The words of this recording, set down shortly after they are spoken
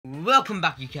Welcome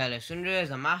back, you careless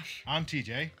Sunders. I'm Ash. I'm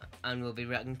TJ. And we'll be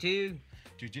reacting to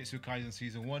Jujutsu Kaisen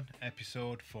Season 1,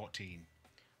 Episode 14.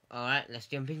 Alright, let's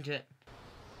jump into it.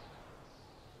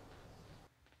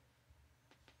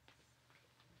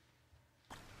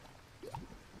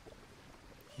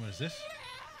 What is this?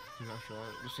 I'm not sure.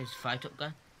 This is Fight Up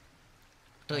guy.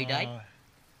 Thought he died.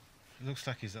 It looks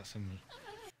like he's at some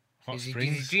hot Is he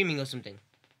springs. dreaming or something?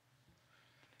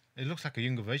 It looks like a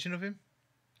younger version of him.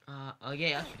 Oh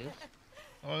yeah, actually does.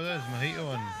 Oh, there's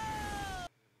Mojito and...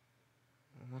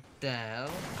 What the hell?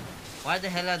 Why the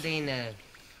hell are they in the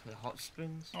hot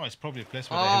springs? Oh, it's probably a place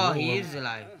where Oh, they he is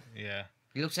alive. Yeah.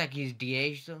 He looks like he's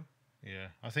de-aged though. Yeah.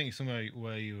 I think it's somewhere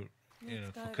where you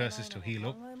know, for curses to heal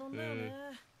up.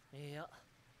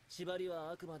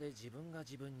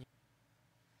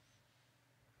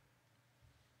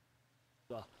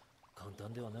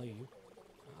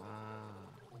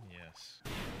 Yes.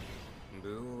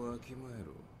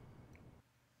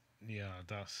 Yeah,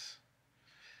 that's...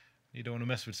 You don't want to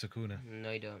mess with Sukuna.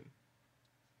 No, you don't.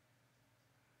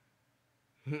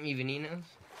 Even he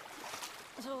knows.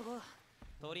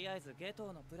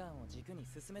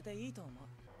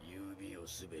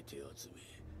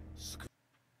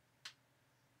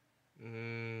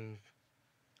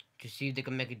 To see if they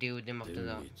can make a deal with him after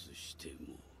that.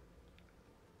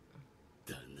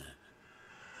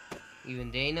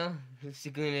 Even they know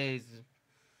Sukuna is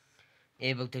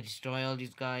able to destroy all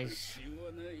these guys.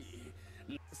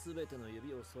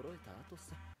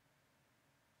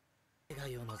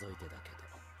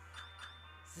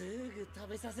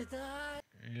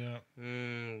 Yeah.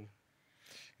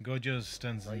 Gojo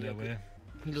stands in their way.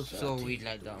 He looks so weird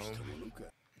like that.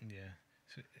 Yeah.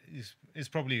 So he's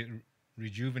probably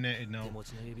rejuvenated now.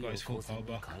 Got his full power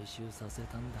back.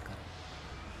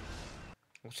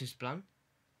 What's his plan?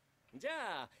 This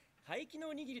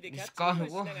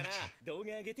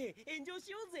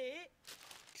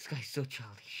guy's so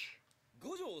childish.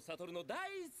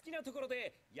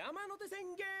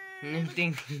 I'm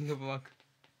thinking about...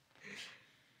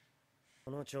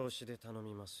 この調子で頼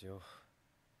みますよ。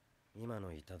今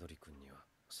の虎杖君には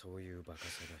そういうバカ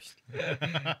さが必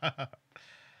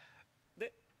要。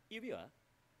で、指は？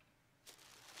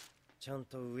ちゃん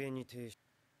と上に提出。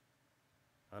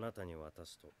あなたに渡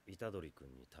すと虎杖君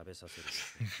に食べさせる。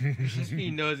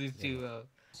He knows it too well.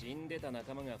 死んでた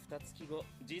仲間が2月後、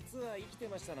実は生きて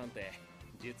ましたなんて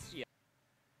術師や。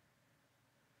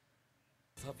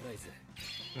Surprise.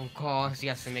 Of course, he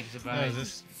has to make a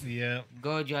surprise. Yeah.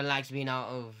 Gojo likes being out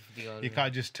of the order. You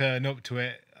can't just turn up to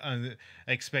it and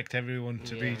expect everyone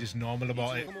to be just normal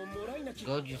about it.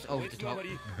 Gojo's over the top.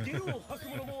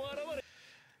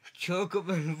 Choke up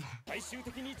and...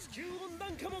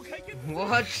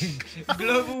 What?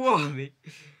 Global warming?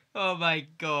 Oh my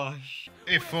gosh.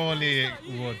 If only it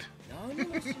would.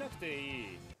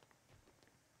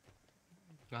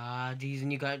 These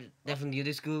new guys, they're from the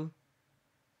other school.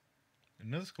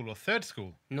 Another school or third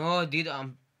school? No, dude,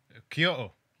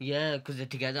 Kyoto. Yeah, because they're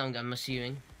together, I'm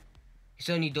assuming. It's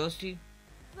only those two.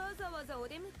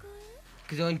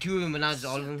 Because only two of them, and now it's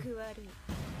all of them.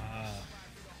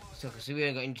 So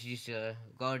we got introduced to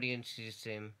Guardians to the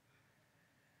same.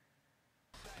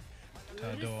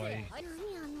 Toudou.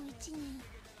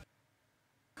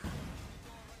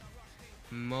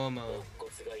 Momo.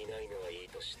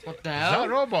 What the Is hell? that a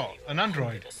robot? An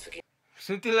android?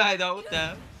 Something like that, what the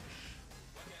hell?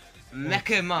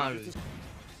 Mekamaru.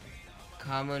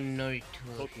 Kamonori.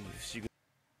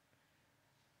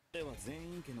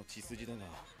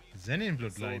 Zenin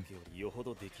bloodline.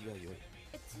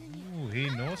 Ooh, he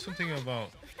knows something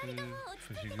about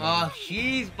Fushiguro. Oh,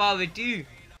 she's Barbie too.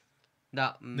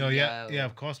 No, yeah,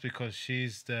 of course, because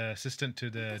she's the assistant to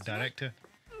the director,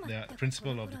 the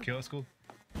principal of the Kyoto school.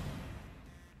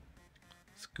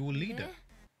 School leader.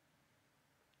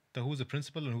 So who's the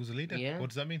principal and who's the leader? Yeah. What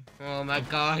does that mean? Oh my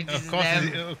god, Of course,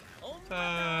 oh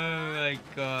my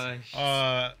gosh.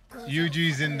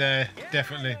 Yuji's in there,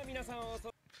 definitely.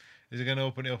 Is he gonna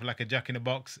open it up like a Jack in a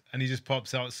Box and he just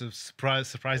pops out, so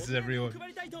surprises everyone?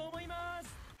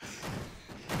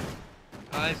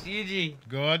 Oh, it's Yuji.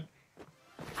 Good.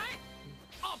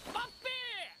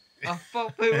 Oh,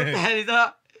 fuck, wait, what the hell is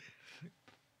that?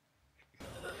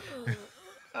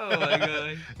 Oh my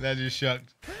god. They're just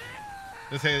shocked.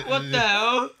 What the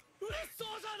hell?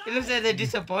 It looks like they're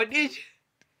disappointed.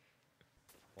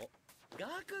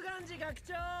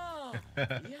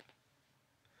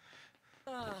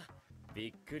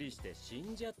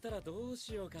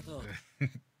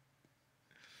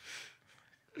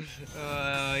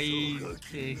 Oh,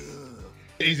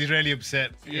 He's really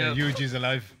upset. Yep. Yuji's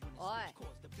alive.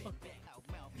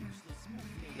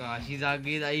 Gosh, he's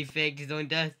angry that he faked his own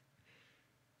death.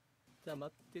 黙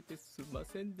っててすんま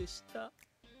せんでした。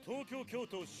東京京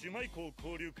都姉妹校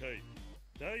交流会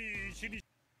第一日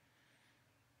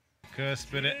Curse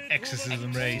Spirit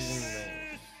Exorcism Race.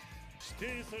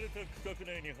 指定された区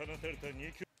画内に放たれた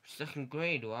2球 Second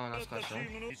grade, wow, that's チ quite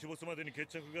ームの日没までに決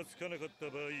着がつかなかった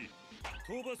場合、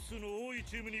討伐数の多い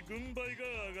チームに軍配が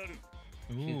上がる。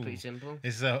 Seems Ooh. pretty simple.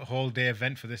 It's a whole day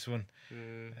event for this one.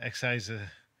 Mm. Excise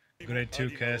grade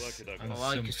 2 curse and Oh,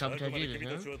 I some. can sabotage あくまで it, 君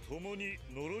huh? たちは共に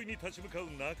呪いに立ち向かう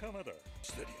仲間だ。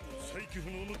再起不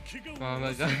能の怪我 Oh を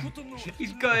my 負 god. うことの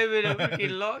He's got him in a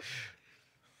freaking lock.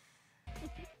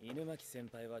 犬巻先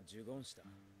輩は呪言した。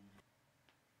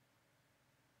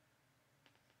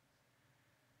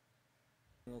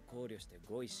を考慮して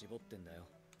5位絞ってんだよ。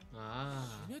 Ah.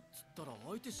 死ねっつったら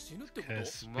相手死ぬってこと？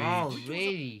 Curse Wow, speech.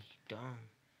 really? Damn.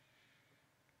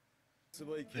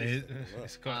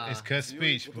 It's curse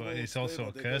speech, but it's also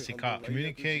a curse. He can't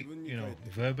communicate, you know,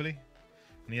 verbally,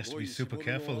 and he has to be super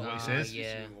careful with what he says.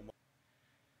 Yeah.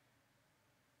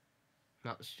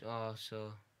 That's, oh,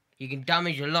 so you can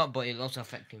damage a lot, but it'll also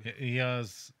affect him. He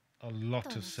has a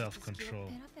lot of self-control.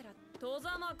 戸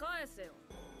様返せよ。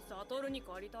サトルに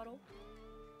借りたろ。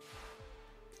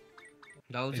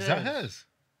 That was Is it. that hers?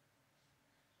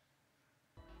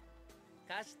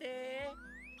 貸して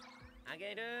あ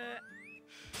げる。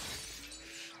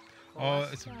 Oh,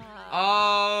 it's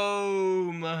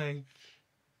Oh my.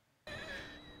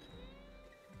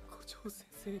 校長先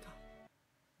生だ。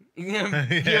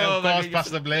 Yeah, of course, pass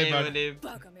the blame, man. him.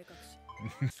 バカ目隠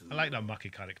し。 I like that Maki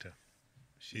character.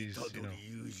 She's, you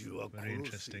know, very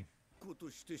interesting. こと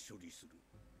して処理する。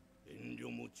遠慮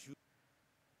も中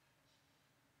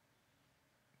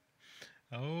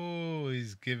Oh,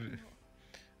 he's giving.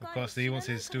 Of course, he wants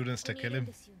his students to kill him.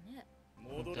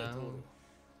 戻れと。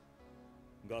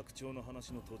学長の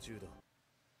話の途中だ。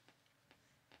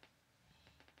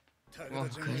 Oh,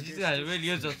 because this guy really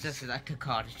is obsessed with that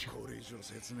caricature. これ以上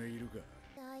説明いるか。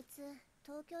あいつ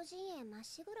東京陣営まっ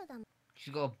しぐらだもん。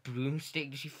 She's got a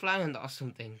broomstick. Does she fly on that or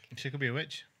something? She could be a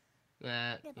witch.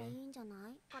 Yeah. ればいいんじゃな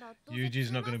いから。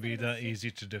 Yuji's not going to be that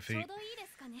easy to ちょ defeat. うどいいで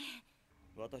すかね。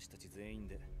私たち全員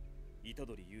で虎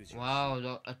杖裕二を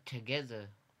Wow, they're together.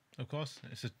 Of course,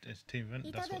 it's a team event.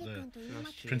 虎 That's 杖 what the 君と今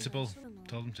巻 principal 君が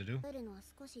told them to do. 来るのは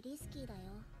少しリスキーだよ。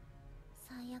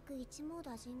最悪一モード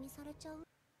は人味されちゃう。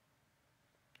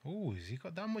 Oh, has he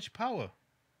got that much power?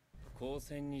 高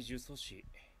専に呪詛師、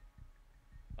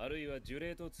あるいは呪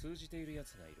霊と通じている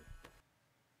奴がいる。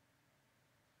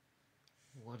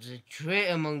 What's a trait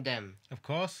among them? Of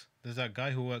course, there's that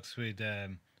guy who works with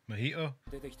Mojito.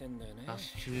 出てきてんだよね。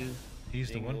 That's true. He's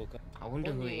the one. I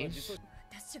wonder who it is.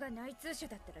 私が内通者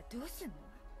だったらどうすんの？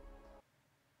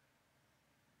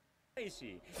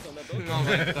そんなど Oh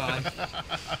my god.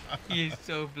 He is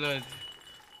so blood.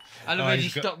 I love Oh, how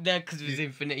he's he got- stopped there because of his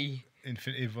infinity.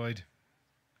 Infinity Void.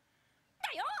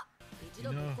 一 You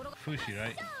度 know, 心が Fushi,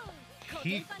 right? コ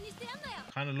He テンパンにしてやんなよ。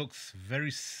 kind of looks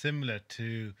very similar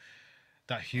to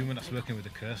that human that's working with the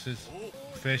curses.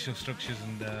 Facial structures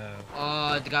and,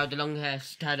 Oh, the guy with the long hair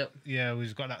tied up. yeah,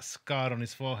 he's got that scar on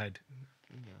his forehead.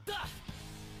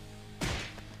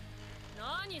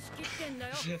 何しきってんだ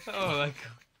よ。 Oh my god.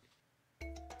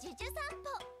 ジュジュ散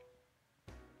歩。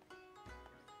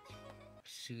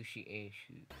 Sushi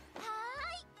Aishu. は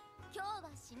ーい。今日は老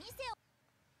舗を。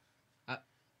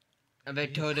 I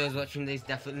bet Todo's watching this,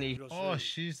 definitely. Oh,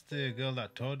 she's the girl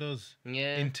that Todo's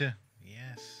Yeah. into.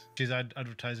 Yes. She's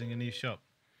advertising a new shop.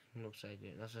 I'm upside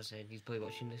down. That's what I said. He's probably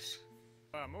watching this.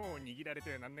 もう握られ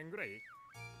て何年ぐらい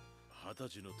 ?20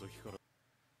歳の時から。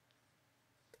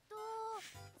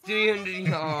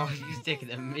 300. Oh, he's taking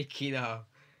the Mickey now.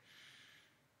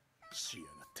 仕上が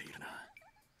っているな。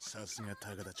さすが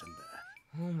高田ちゃんだ。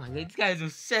 Oh my god, this guy's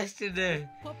obsessed with it.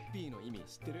 パッピーの意味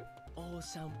知ってる？オー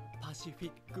シャンパシフ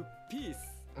ィックピース。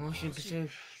 Ocean Pacific.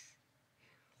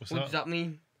 What's What does that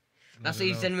mean? That's what I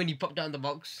he don't said know. when he popped out of the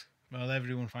box. Well,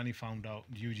 everyone finally found out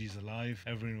Yuji's alive.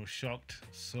 Everyone was shocked.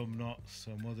 Some not.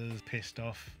 Some others pissed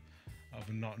off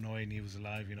of not knowing he was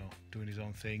alive, you know, doing his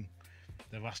own thing.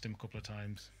 They've asked him a couple of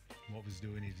times what he's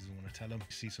doing. He doesn't want to tell them.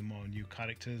 See some more new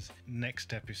characters.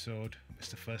 Next episode, it's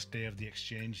the first day of the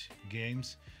exchange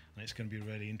games, and it's going to be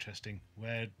really interesting.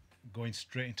 We're going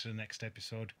straight into the next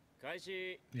episode. 開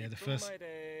始。 Yeah, the 1分 first 前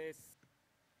です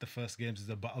the first games is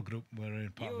the battle group. We're in 伊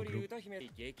part of 織 the group. 歌姫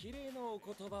激励のお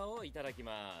言葉をいただき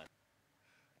ます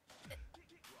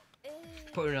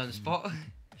Put her on the spot.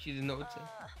 She didn't know what to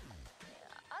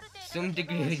say. Some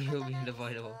degree of he'll be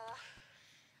unavoidable.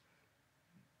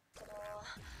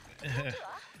 It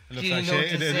She looks, didn't like know what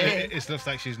to say. it looks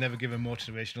like she's never given a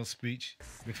motivational speech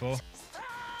before.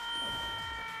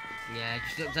 Yeah,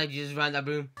 she looks like she just ran that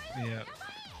broom. Yeah.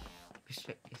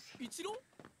 Respect this. 一郎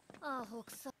ああ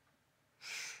北斎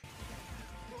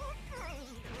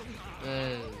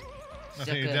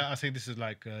I think this is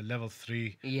like level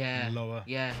 3 Yeah. and lower.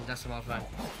 Yeah, that's my plan.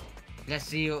 Let's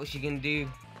see what she can do.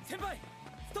 先輩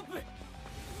ストップ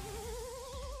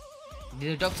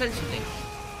Did the dog sense something?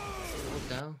 What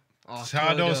the hell? Oh,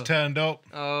 Shadow's Toudou. turned up.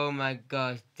 Oh my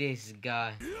gosh, this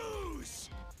guy.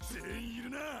 全員いる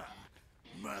な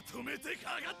まとめて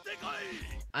かかってこい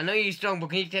I know you're strong, but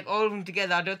can you take all of them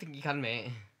together? I don't think you can, mate.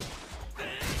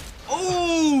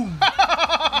 Oh!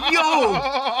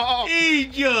 Yo! He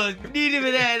just need him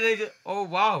in there. And they just... Oh,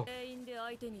 wow. 全員で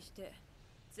相手にして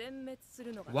全滅す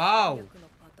るのが Wow. 最悪の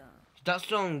パターン That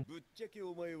strong. ぶっちゃけ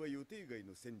お前は予定外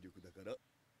の戦力だから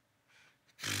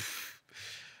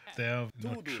They have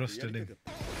not trusted him.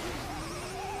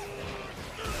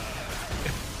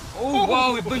 Oh,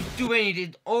 wow. He punched too many.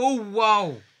 Did. Oh,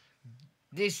 wow.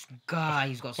 This guy,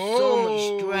 he's got so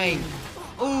much strength.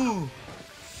 Oh.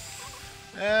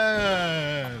 Oh. 腕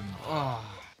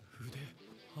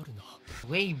あるな The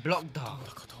way he blocked that.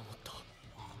 だかと思った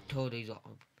Told he's got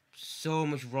so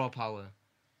much raw power.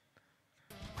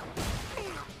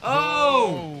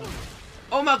 Oh!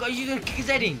 Oh my god, he's gonna kick his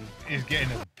head in. He's getting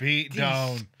a beat This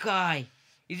down. guy.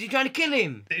 Is he trying to kill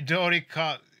him? Dory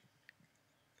can't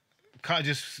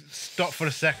just stop for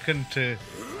a second to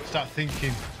start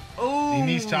thinking. Oh! He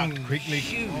needs to act quickly.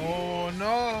 Shoot. Oh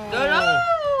no! No, no!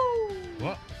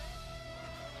 What?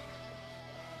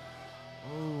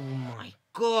 Oh my Is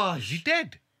gosh. he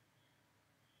dead?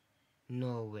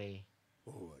 No way.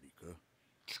 終わりか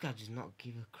This guy does not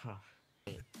give a crap.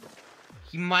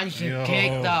 He managed to Yo.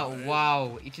 take that.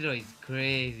 Wow. Ichiro is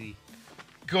crazy.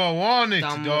 Go on, That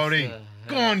Itadori. must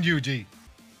Go on, Yuji.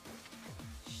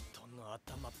 人の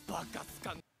頭バカつ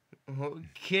かん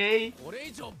Okay. これ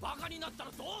以上バカになった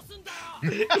らどうすんだよ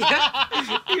He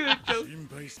was so- 心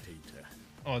配していた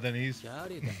Oh, then he's. や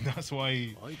れだ That's why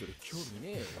he. アイドル興味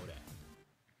ねえよ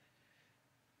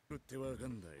俺ってわか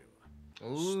んだよ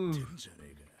Ooh. 知ってんじゃね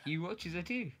えか He watches it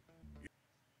too.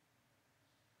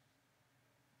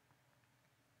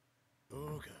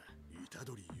 どうか虎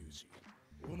杖裕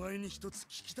二お前に一つ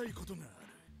聞きたいことがあ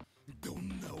るどん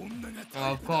な女が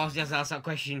Oh, of course, yes, that's that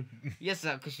question. Yes,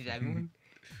 that question, everyone.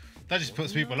 That just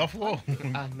puts people off. Whoa.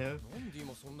 I know. なんで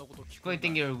今そんなこと聞く Probably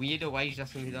think you're a weirdo. Why are you just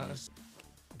asking me that?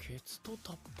 ケツと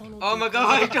タッパの Oh my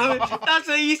god, that's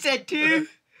what he said too.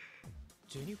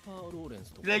 ジェニファー・ローレン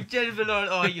スと Like Jennifer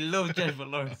Lawrence. Oh, you love Jennifer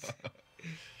Lawrence.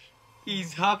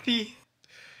 He's happy.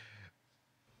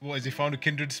 What, has he found a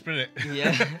kindred spirit?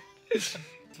 Yeah. It's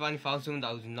finally found someone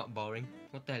that was not boring.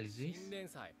 What the hell is this? 新連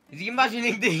載 Is he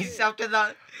imagining this after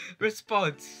that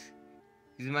response?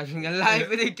 He's imagining a life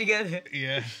with it together.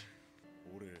 Yeah.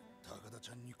 俺高田ち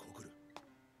ゃんに告る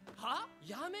は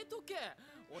やめとけ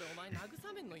俺お前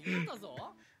慰めんの嫌だぞ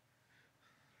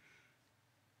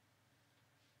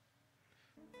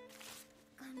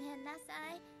ごめんなさ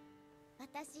い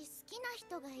私好きな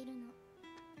人がいるの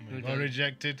We got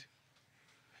rejected.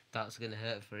 That's gonna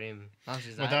hurt for him. That's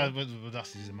his But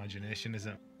that's his imagination,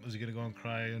 isn't it? Was he gonna go and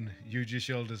cry on Yuji's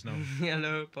shoulders now?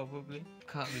 Hello, probably.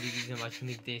 Can't believe he's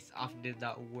imagining this after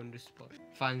that one response.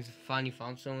 Finally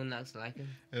found someone that's like him.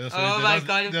 Yeah, so Oh he my does-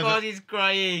 god, of does course it- he's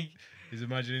crying. He's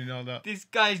imagining all that. This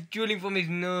guy's drooling from his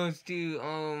nose too.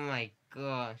 Oh my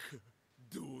gosh.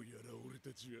 どうやら俺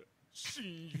たちは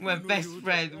親友 My の best ようだ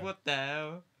friend, what the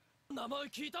hell? 名前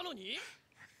聞いたのに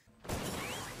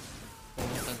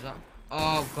What was that?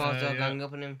 Oh god, they're yeah. ganging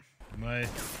up on him. My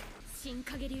新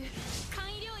影流簡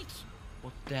易領域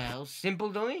What the hell?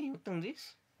 Simple dummy? What done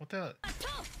this? what the hell?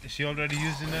 Is she already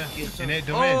using her Yes, sir. innate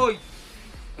domain? Oh!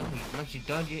 Oh, he managed to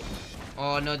dodge it.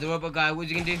 Oh no, the robot guy, what's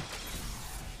he gonna do?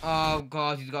 Oh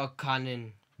god, he's got a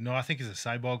cannon. No, I think he's a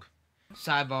cyborg.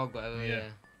 Cyborg, whatever, Yeah. yeah.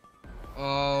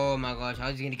 Oh my gosh,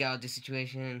 how's he gonna get out of this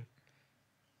situation?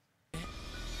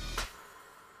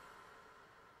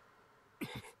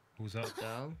 Who's that? What the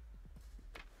hell?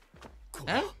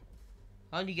 Huh?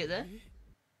 How did he get there?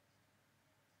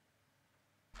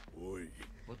 おい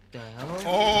What the hell?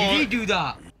 Oh! Did he do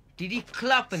that? Did he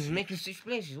clap and make him switch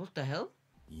places? What the hell?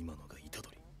 今のが虎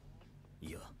杖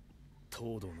いや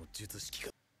東堂の術式か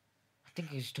I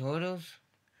think it's Toudou's.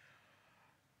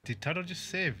 Did Taro just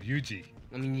save Yuji?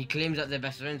 I mean, he claims that they're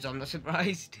best friends, so I'm not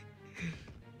surprised.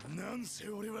 なんせ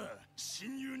俺は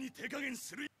親友に手加減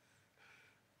する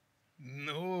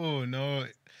No, no.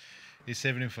 He's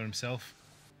saving him for himself.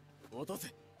 落と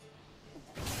せ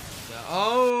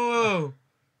Oh!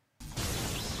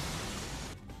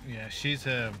 Yeah, she's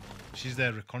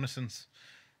their reconnaissance,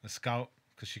 a scout,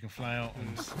 because she can fly out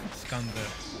and scan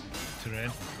the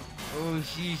terrain. Oh,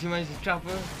 she managed to trap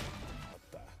her. あっ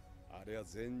たあれは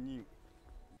善人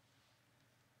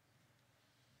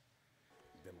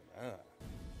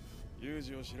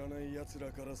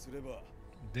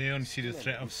They only see the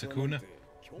threat of Sukuna.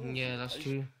 Yeah, that's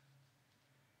true.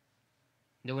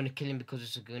 They want to kill him because of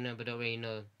Sukuna, but don't really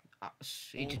know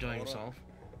Itadori himself.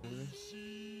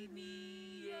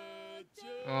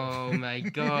 Oh my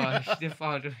gosh, the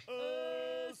father.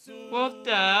 What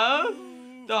the hell?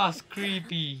 That's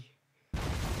creepy.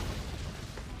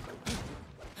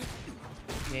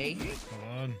 Okay. Come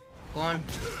on. Go on.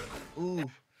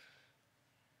 Ooh.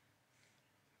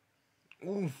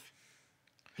 Oof.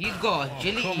 He's got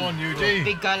agility. Come on, for a Yuji.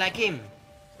 big guy like him.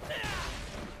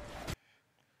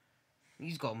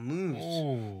 He's got moves.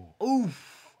 Oh.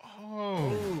 Oof.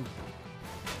 Oh. Ooh.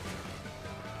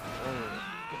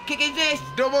 Kick his fist.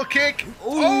 Double kick. Ooh,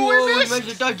 Oh, he he managed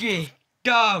to dodge it.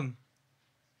 Damn.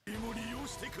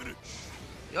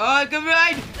 Oh, good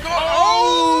ride.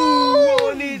 Oh,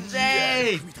 on his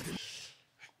head.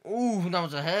 Ooh, that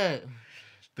was a hurt.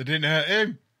 They didn't hurt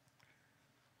him.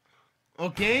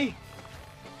 Okay.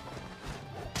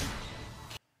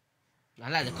 I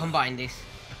like the combat in this.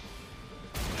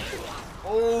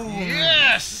 Oh,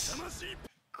 Yes.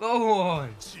 go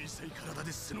on.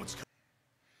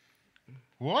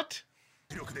 What?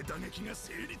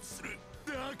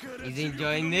 He's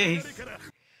enjoying this.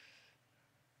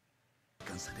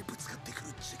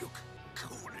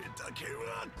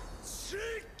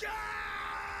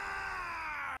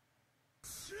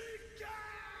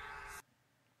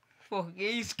 Fuck,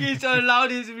 he screams so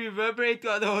loud he's reverberating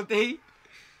throughout the whole thing.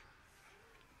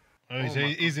 Oh, my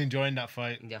he's enjoying that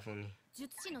fight. Definitely.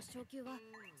 術師の昇級は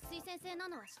推薦制な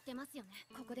のは知ってますよね。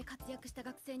ここで活躍した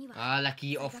学生には Ah, like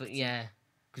he offered, yeah.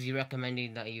 Because he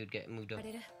recommended that he would get moved up.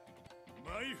 れる。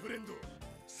 My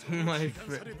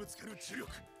friend.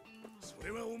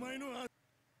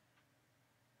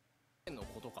 の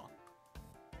ことか。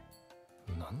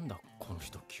なんだこの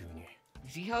人急に。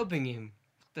 Is he helping him?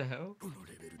 What the hell? この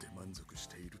レベルで満足し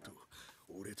ていると、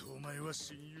俺とお前は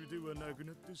親友ではなく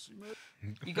なってしまう。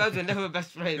 You guys were never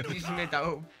best friends. You just made that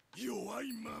up. 弱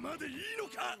いままでいいの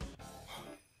か。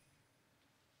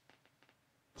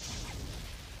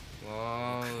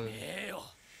 Whoa. ええよ。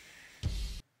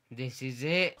 This is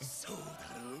it. そうだ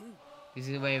ろう。 This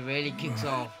is where it really kicks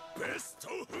off. ベスト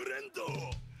フレンド。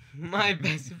 My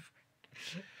best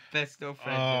of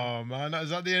friend. Oh man,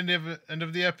 is that the end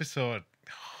of the episode?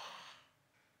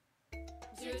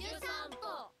 ジュジュ散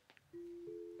歩。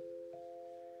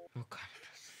 Oh god.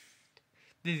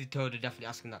 This is Toudou definitely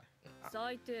asking that.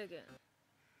 最低限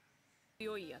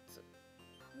強いやつ。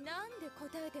なんで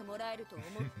答えてもらえると思っ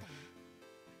たの？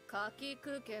かき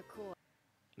くけこ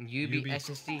UB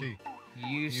SSD.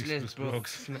 Useless Useless bro.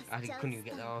 blokes. I couldn't even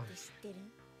get that off. 知ってる？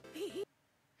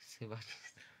 Sebastian.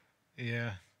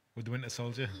 Yeah, with the Winter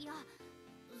Soldier. いや、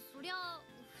そりゃ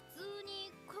普通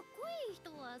にかっこいい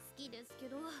人は好きですけ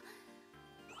ど、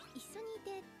一緒にい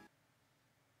て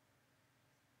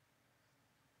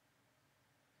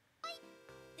はいっ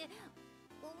て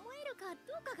思えるか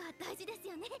どうかが大事です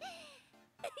よね。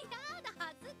やだ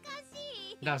恥ずかし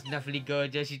い。 That's definitely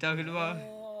gorgeous. She's talking about.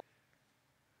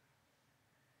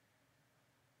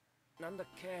 なんだっ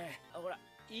け、あ、ほら、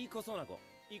いい子そうな子、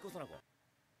いい子そうな子。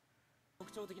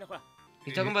特徴的なほら。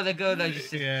 He's talking about the girl that just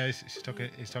said. Yeah,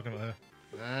 he's talking about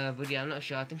her. Buddy, I'm not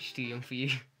sure. I think she's too young for you.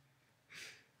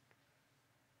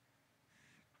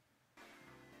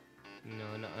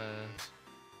 No, not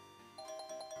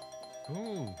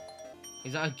Ooh.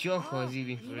 Is that a joke or is he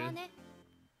being for 庭 real? ね。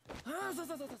あ、そう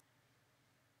そうそうそう。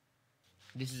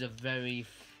 This is a very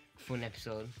fun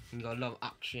episode. You got a lot of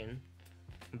action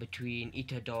between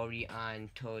Itadori and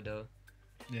Toudou.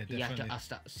 Yeah, He had definitely. to ask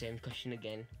that same question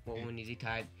again. What one is he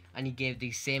type? And he gave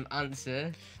the same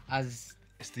answer as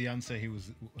It's the answer he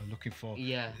was looking for.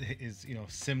 yeah, Is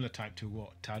similar type to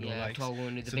what Toudou yeah. likes. Toudou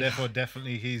wanted the So big therefore,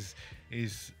 definitely he's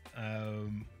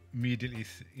immediately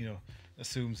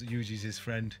assumes that Yuji's his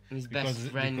friend. his best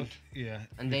friend. Yeah.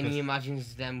 And then because he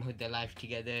imagines them with their life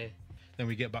together. then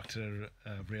we get back to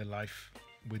real life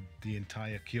with the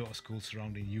entire Kyoto school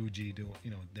surrounding Yuji.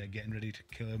 They're getting ready to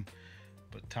kill him,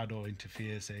 but Toudou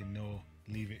interferes, saying no,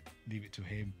 leave it to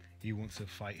him. He wants to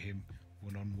fight him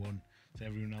one-on-one. So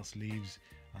everyone else leaves,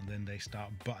 and then they start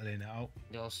battling it out.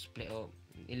 They all split up.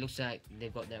 It looks like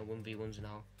they've got their 1v1s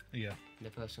now. Yeah.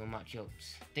 Their personal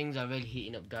matchups. Things are really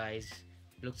heating up, guys.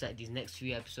 Looks like these next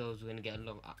few episodes we're gonna get a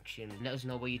lot of action. Let us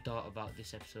know what you thought about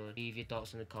this episode. Leave your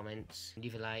thoughts in the comments.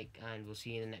 Leave a like, and we'll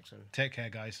see you in the next one. Take care,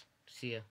 guys. See ya.